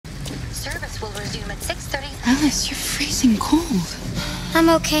Service will resume at 6:30. Alice, you're freezing cold. I'm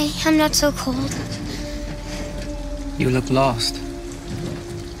okay. I'm not so cold. You look lost.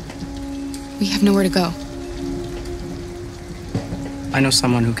 We have nowhere to go. I know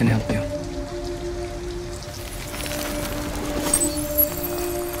someone who can help you.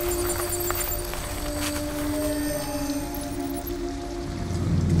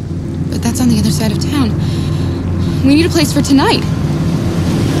 But that's on the other side of town. We need a place for tonight.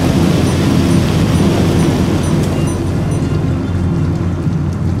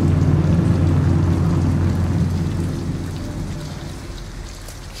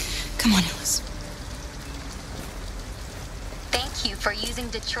 Come on, Alice. Thank you for using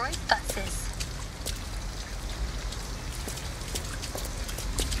Detroit buses.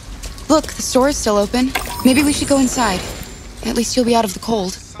 Look, the store is still open. Maybe we should go inside. At least you'll be out of the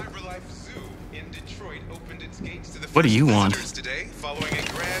cold. What do you want? Today, following a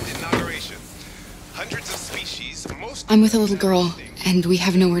grand inauguration. Hundreds of species, I'm with a little girl, and we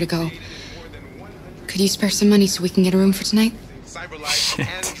have nowhere to go. Could you spare some money so we can get a room for tonight? Shit.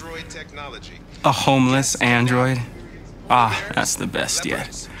 Android technology. A homeless android? Ah, that's the best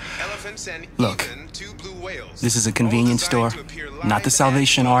yet. Look, this is a convenience store, not the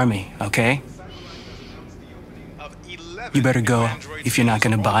Salvation Army, okay? You better go if you're not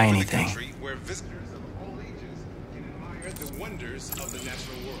gonna buy anything. The wonders of the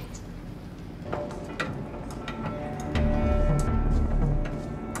natural world.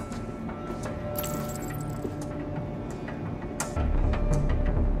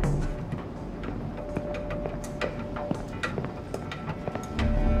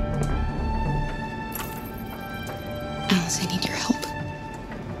 Alice, I need your help.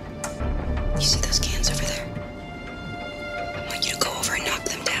 You see those cans over there? I want you to go over and knock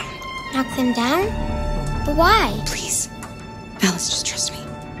them down. Knock them down? But why? Please. Alice, just trust me.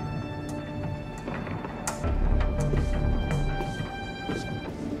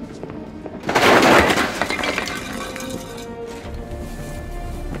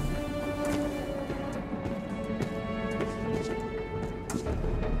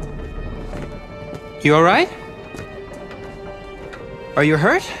 You alright? Are you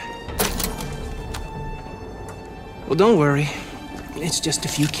hurt? Well, don't worry. It's just a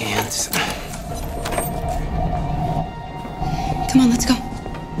few cans. Come on, let's go.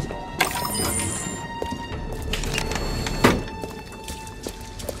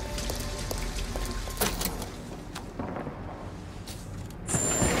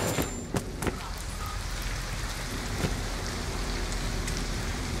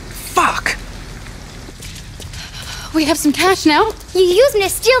 Fuck! We have some cash now. You used me to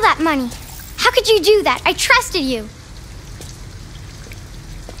steal that money. How could you do that? I trusted you.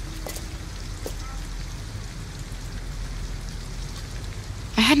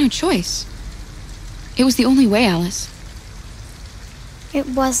 I had no choice. It was the only way, Alice. It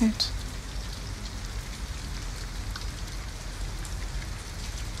wasn't.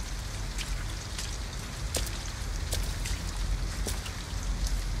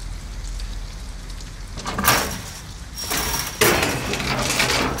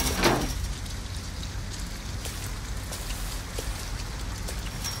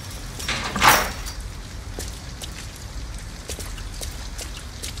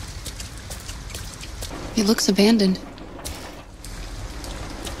 It looks abandoned.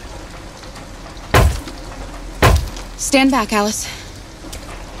 Stand back, Alice.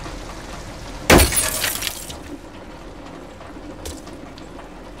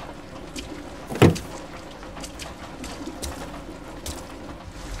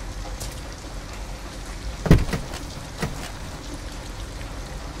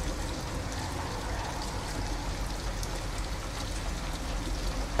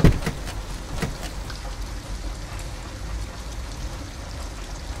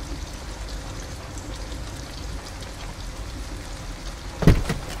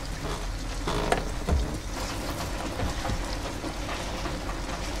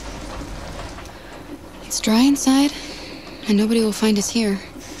 It's dry inside, and nobody will find us here.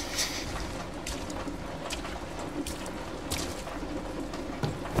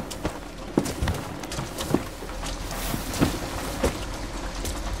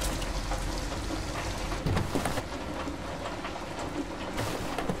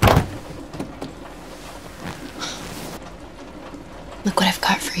 Look what I've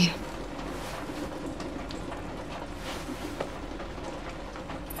got for you.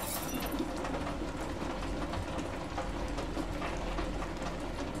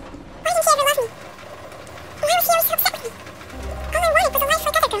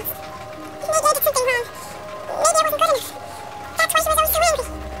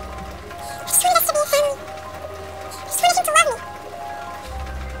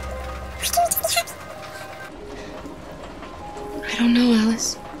 don't know,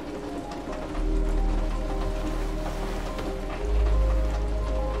 Alice.